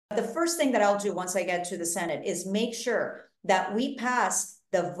the first thing that I'll do once I get to the Senate is make sure that we pass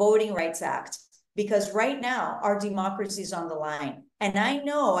the Voting Rights Act, because right now our democracy is on the line. And I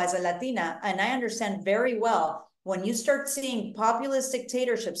know as a Latina, and I understand very well, when you start seeing populist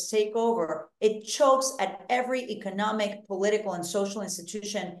dictatorships take over, it chokes at every economic, political, and social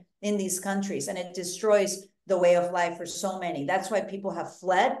institution in these countries, and it destroys the way of life for so many. That's why people have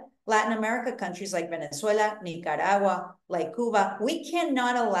fled Latin America, countries like Venezuela, Nicaragua, like Cuba. We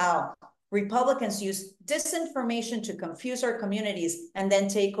cannot allow Republicans use disinformation to confuse our communities and then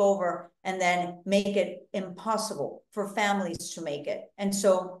take over and then make it impossible for families to make it. And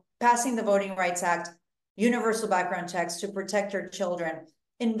so passing the Voting Rights Act, universal background checks to protect our children,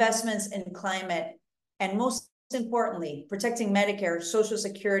 investments in climate, and most importantly, protecting Medicare, Social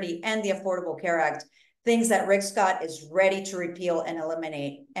Security, and the Affordable Care Act, things that Rick Scott is ready to repeal and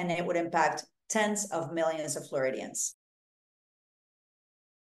eliminate, and it would impact tens of millions of Floridians.